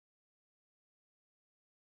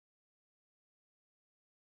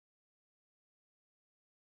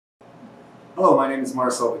Hello, my name is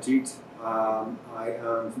Marcel Petit. I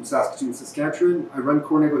am from Saskatoon, Saskatchewan. I run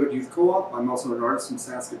Core Neighborhood Youth Co-op. I'm also an artist from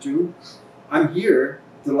Saskatoon. I'm here,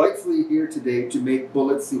 delightfully here today, to make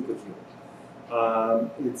bullet soup with you.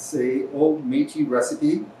 It's a old Métis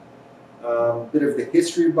recipe, bit of the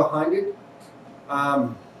history behind it. I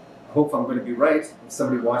hope I'm going to be right. If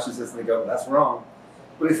somebody watches this and they go, that's wrong.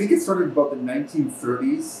 But I think it started about the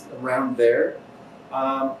 1930s, around there.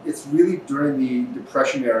 It's really during the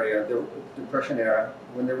Depression era,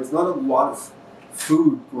 when there was not a lot of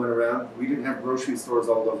food going around. We didn't have grocery stores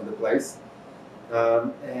all over the place,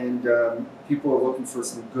 and people were looking for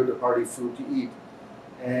some good, hearty food to eat.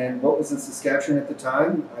 And what was in Saskatchewan at the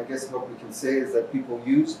time, I guess what we can say is that people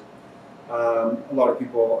used, a lot of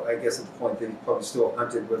people, I guess at the point they probably still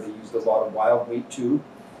hunted, where they used a lot of wild meat too.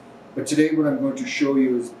 But today what I'm going to show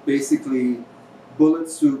you is basically bullet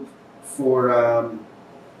soup for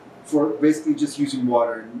basically just using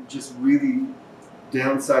water and just really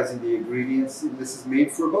downsizing the ingredients. This is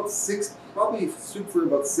made for about six, probably soup for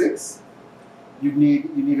about six. You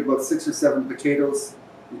need about 6 or 7 potatoes.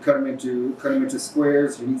 You cut them into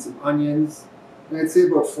squares. You need some onions, and I'd say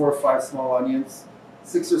about 4 or 5 small onions,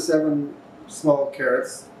 6 or 7 small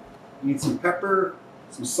carrots. You need some pepper,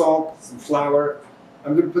 some salt, some flour.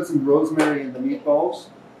 I'm going to put some rosemary in the meatballs,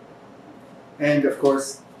 and of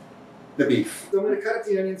course the beef. So I'm going to cut up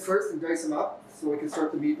the onions first and dice them up so we can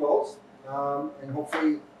start the meatballs. And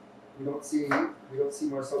hopefully we don't see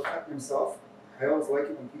Marcel cut himself. I always like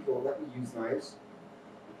it when people let me use knives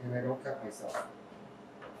and I don't cut myself.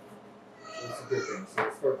 So it's a good thing. So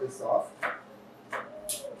let's start this off.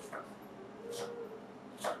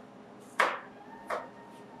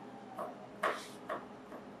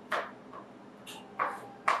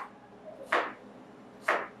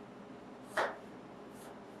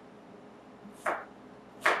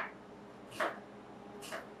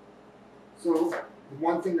 So the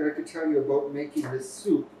one thing that I could tell you about making this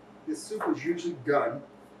soup is usually done,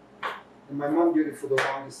 and my mom did it for the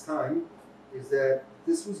longest time, is that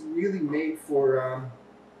this was really made for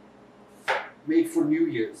New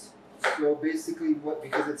Year's. So basically,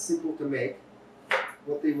 because it's simple to make,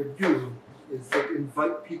 what they would do is they'd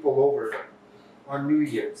invite people over on New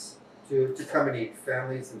Year's to come and eat,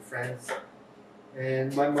 families and friends.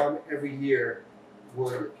 And my mom every year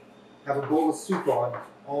would have a bowl of soup on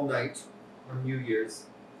all night on New Year's.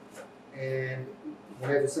 And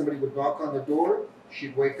whenever somebody would knock on the door,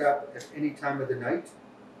 she'd wake up at any time of the night,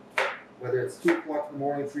 whether it's 2 o'clock in the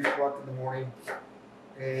morning, 3 o'clock in the morning,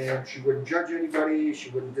 and she wouldn't judge anybody, she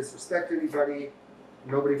wouldn't disrespect anybody,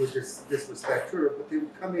 nobody would disrespect her, but they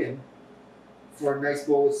would come in for a nice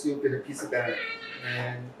bowl of soup and a piece of bannock.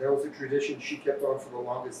 And that was a tradition she kept on for the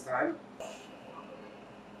longest time.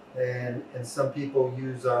 And some people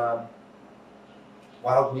use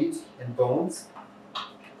wild meat and bones.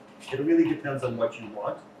 It really depends on what you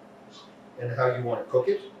want and how you want to cook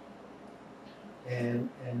it, and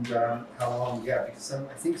how long you have. Because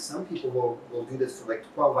I think some people will do this for like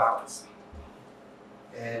 12 hours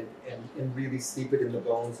and really steep it in the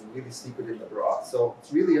bones and really steep it in the broth. So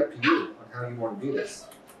it's really up to you on how you want to do this.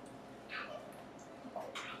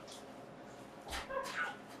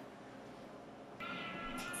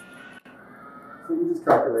 So you just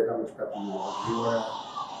calculate how much pepper you want. If you want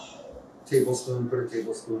a tablespoon, put a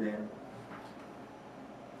tablespoon in.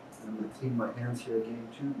 I'm going to clean my hands here again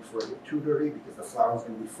too before I get too dirty, because the flour is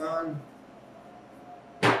going to be fun.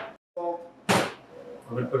 I'm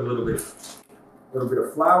going to put a little bit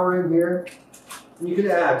of flour in here, and you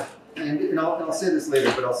can add. And I'll say this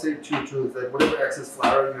later, but I'll say it too, that whatever excess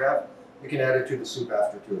flour you have, you can add it to the soup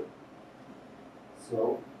after too.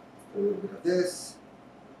 So a little bit of this.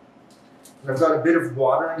 And I've got a bit of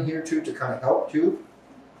water in here too to kind of help too.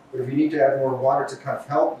 But if you need to add more water to kind of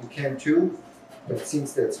help, you can too. But it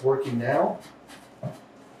seems that it's working now.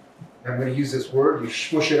 I'm going to use this word. You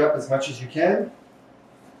smush it up as much as you can.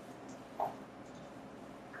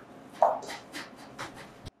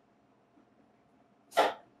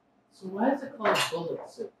 So why is it called bullet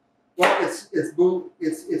soup? Well,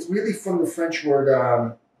 it's really from the French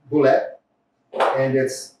word boulette, and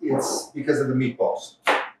it's because of the meatballs.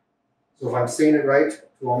 So if I'm saying it right,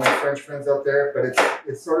 to all my French friends out there, but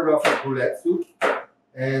it started off as boulette soup,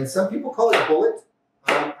 and some people call it bullet.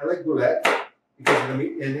 I like boulette because of the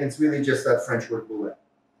meat, and it's really just that French word boulette.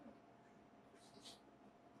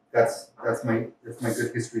 That's my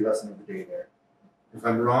good history lesson of the day there. If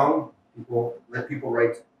I'm wrong, let people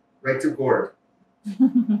write to Gord.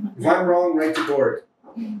 If I'm wrong, write to Gord.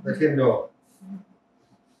 Let him know.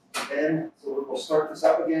 And so we'll start this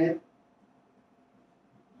up again.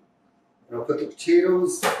 And I'll put the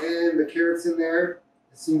potatoes and the carrots in there.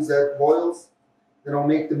 As soon as that boils, then I'll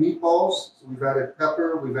make the meatballs. So we've added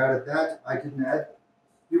pepper, we've added that. I didn't add.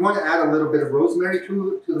 If you want to add a little bit of rosemary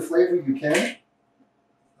to the flavor, you can.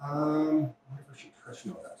 I wonder if I should touch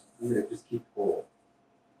on that. I'm going to just keep whole.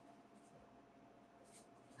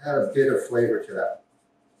 Add a bit of flavor to that.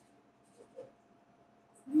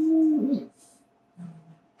 I'm going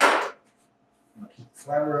to keep the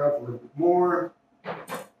flour up a little bit more.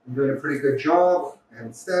 I'm doing a pretty good job. I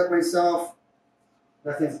haven't stabbed myself.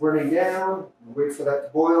 Nothing's burning down. I'll wait for that to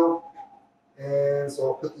boil. And so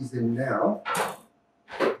I'll put these in now.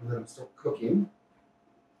 And let them start cooking.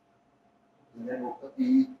 And then we'll put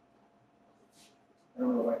the, I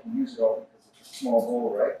don't know if I can use it all because it's a small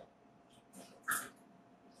bowl, right?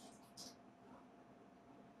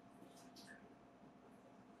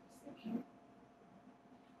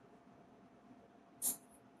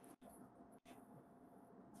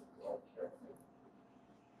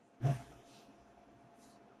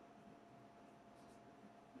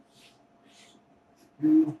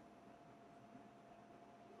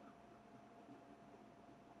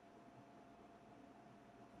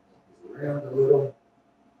 Around a little.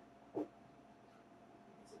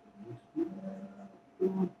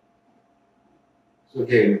 So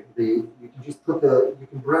again, you can just put you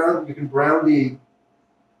can brown the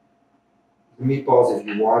meatballs if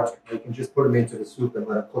you want. You can just put them into the soup and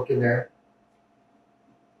let them cook in there.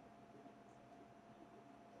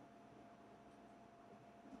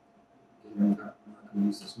 I'm not going to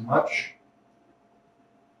use this much.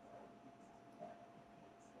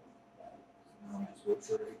 I'll just wait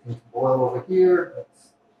for everything to boil over here.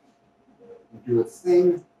 Let's do its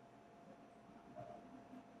thing.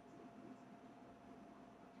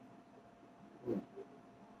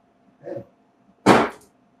 Okay.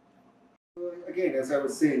 Again, as I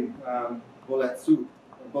was saying, bullet soup,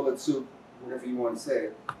 whatever you want to say.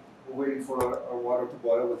 We're waiting for our water to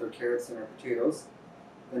boil with our carrots and our potatoes.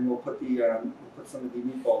 Then we'll put put some of the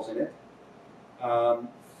meatballs in it.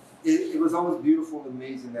 It was always beautiful and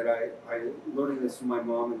amazing that I learning this from my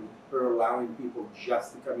mom and her allowing people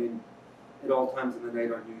just to come in at all times of the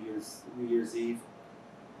night on New Year's Eve,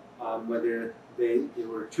 whether they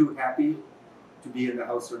were too happy to be in the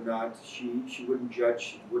house or not. She wouldn't judge,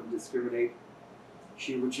 she wouldn't discriminate.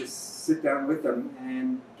 She would just sit down with them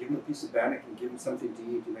and give them a piece of bannock and give them something to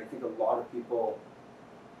eat. And I think a lot of people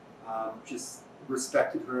just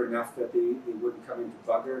respected her enough that they wouldn't come in to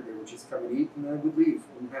bug her. They would just come and eat and then would leave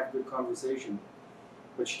and have a good conversation.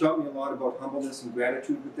 But she taught me a lot about humbleness and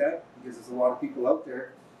gratitude with that, because there's a lot of people out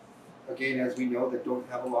there, again, as we know, that don't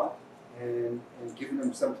have a lot, and giving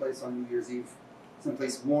them someplace on New Year's Eve,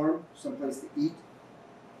 someplace warm, someplace to eat,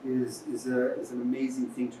 is an amazing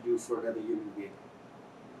thing to do for another human being.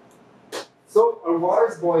 So our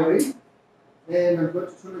water's boiling, and I'm going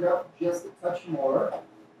to turn it up just a touch more.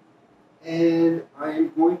 And I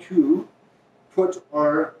am going to put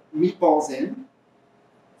our meatballs in.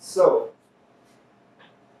 So,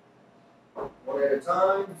 one at a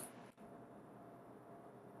time.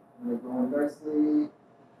 And they're going nicely.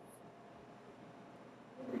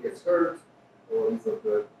 Nobody gets hurt. Oh, these look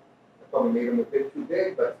good. I probably made them a bit too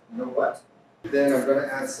big, but you know what? Then I'm going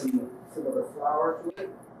to add some of the flour to it.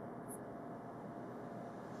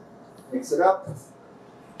 Mix it up.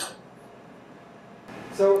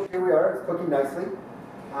 So here we are, it's cooking nicely.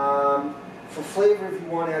 For flavor, if you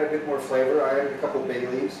want to add a bit more flavor, I added a couple bay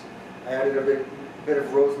leaves. I added a bit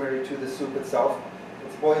of rosemary to the soup itself.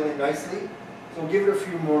 It's boiling nicely, so we'll give it a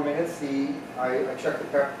few more minutes. I checked the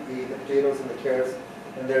potatoes and the carrots,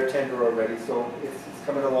 and they're tender already, so it's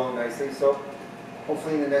coming along nicely. So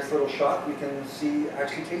hopefully in the next little shot we can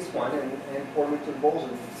actually taste one and pour them into the bowls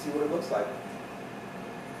and see what it looks like.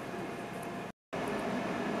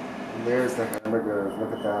 There's the hamburgers,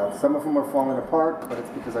 look at that. Some of them are falling apart, but it's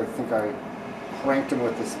because I think I cranked them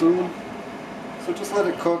with the spoon. So just let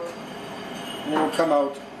it cook, and it'll come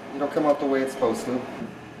out the way it's supposed to.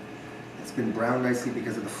 It's been browned nicely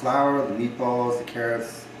because of the flour, the meatballs, the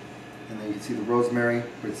carrots, and then you can see the rosemary,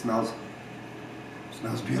 but it smells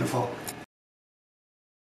beautiful.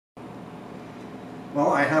 Well,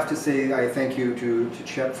 I have to say I thank you to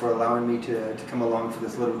Chep for allowing me to come along for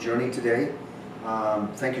this little journey today.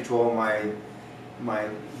 Thank you to all my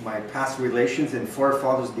past relations and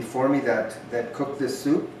forefathers before me that cooked this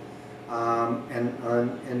soup, and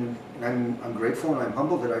I'm grateful and I'm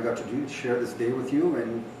humbled that I got to share this day with you.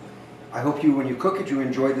 And I hope when you cook it, you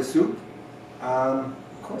enjoy the soup. Of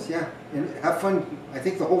course, yeah, and have fun. I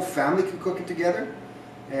think the whole family can cook it together,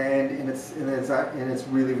 and it's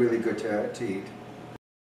really good to eat.